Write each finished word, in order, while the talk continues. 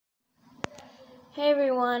Hey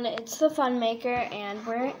everyone, it's the Fun Maker, and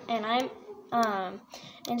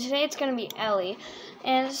today it's gonna be Ellie,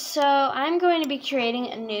 and so I'm going to be creating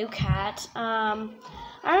a new cat. I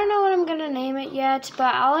don't know what I'm gonna name it yet,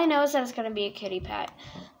 but all I know is that it's gonna be a kitty pet.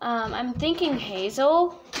 I'm thinking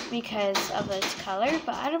Hazel because of its color,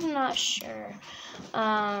 but I'm not sure.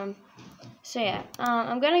 I'm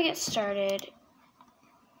gonna get started.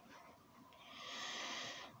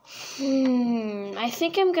 I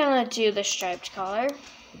think I'm gonna do the striped collar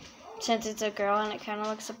since it's a girl and it kind of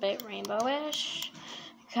looks a bit rainbowish,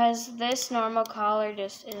 because this normal collar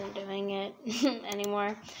just isn't doing it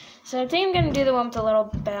anymore. So I think I'm gonna do the one with the little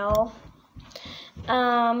bell.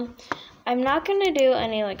 I'm not gonna do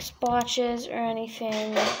any like splotches or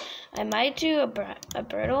anything. I might do a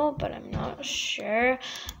brittle, but I'm not sure.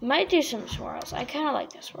 I might do some swirls. I kind of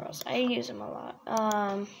like the swirls. I use them a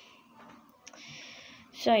lot.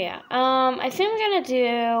 I think I'm gonna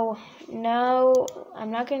do, no,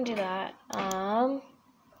 I'm not gonna do that. I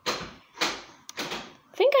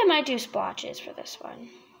think I might do splotches for this one,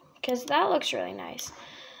 because that looks really nice.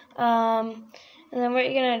 And then what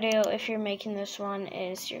you're gonna do if you're making this one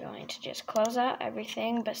is you're going to just close out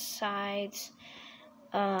everything besides,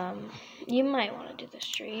 you might want to do the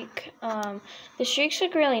streak. The streaks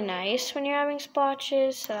look really nice when you're having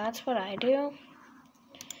splotches, so that's what I do.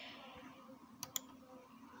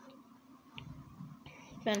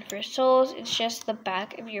 Then for soles, it's just the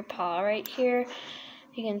back of your paw right here.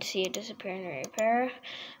 You can see it disappear and reappear.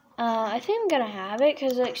 I think I'm gonna have it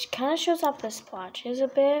because it kind of shows off the splotches a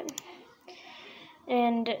bit.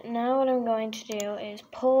 And now what I'm going to do is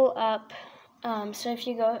pull up. So if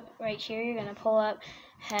you go right here, you're gonna pull up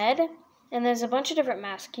head, and there's a bunch of different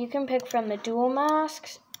masks. You can pick from the dual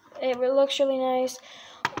masks. It looks really nice,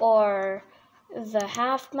 or the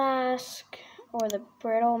half mask, or the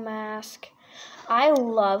brittle mask. I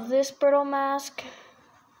love this brittle mask,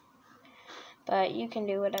 but you can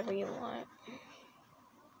do whatever you want.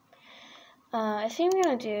 I think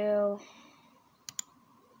I'm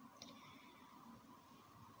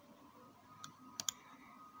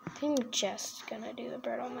just gonna do the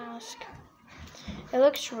brittle mask. It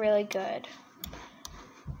looks really good.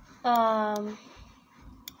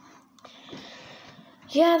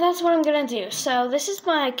 Yeah, that's what I'm gonna do. So this is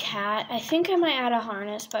my cat. I think I might add a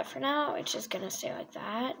harness, but for now it's just gonna stay like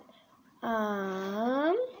that.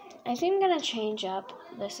 I think I'm gonna change up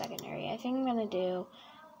the secondary. I think I'm gonna do,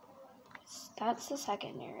 that's the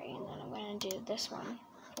secondary, and then I'm gonna do this one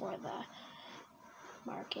for the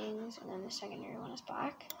markings, and then the secondary one is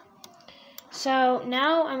black. So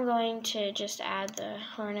now I'm going to just add the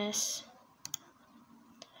harness.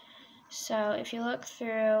 So if you look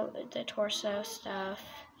through the torso stuff,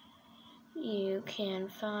 you can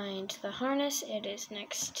find the harness. It is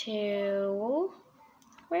next to,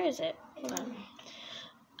 where is it? Hold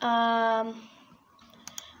on.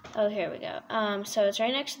 Oh, here we go. So it's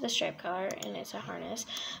right next to the stripe collar, and it's a harness.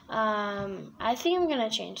 I think I'm gonna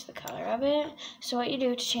change the color of it. So what you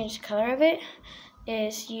do to change the color of it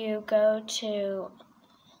is you go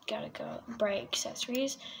bright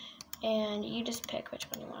accessories, and you just pick which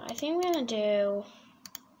one you want. I think I'm gonna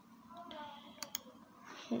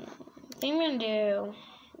do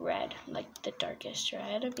red, like the darkest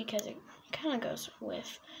red, because it kind of goes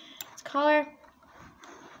with its collar.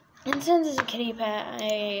 And since it's a kitty pet, I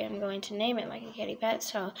am going to name it like a kitty pet.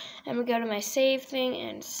 So I'm gonna go to my save thing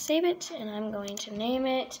and save it, and I'm going to name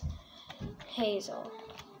it Hazel.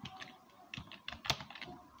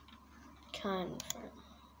 Confirm.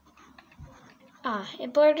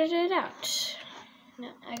 It blurted it out. No,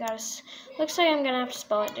 looks like I'm gonna have to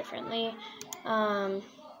spell it differently.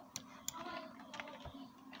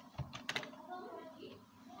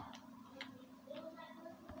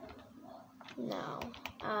 No.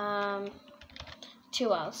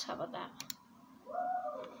 2 L's, how about that?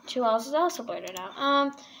 2 L's is also blurted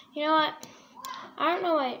out. You know what? I don't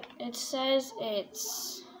know why it says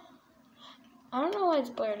it's, I don't know why it's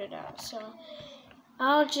blurted out, so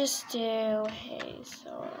I'll just do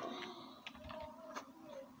Hazel.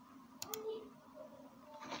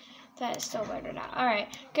 That is still blurted out.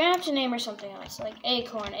 Alright, gonna have to name her something else, like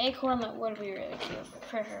Acorn. Acorn would be really cute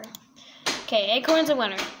for her. Okay, Acorn's a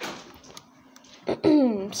winner.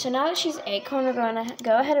 So now that she's Acorn, we're going to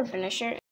go ahead and finish her.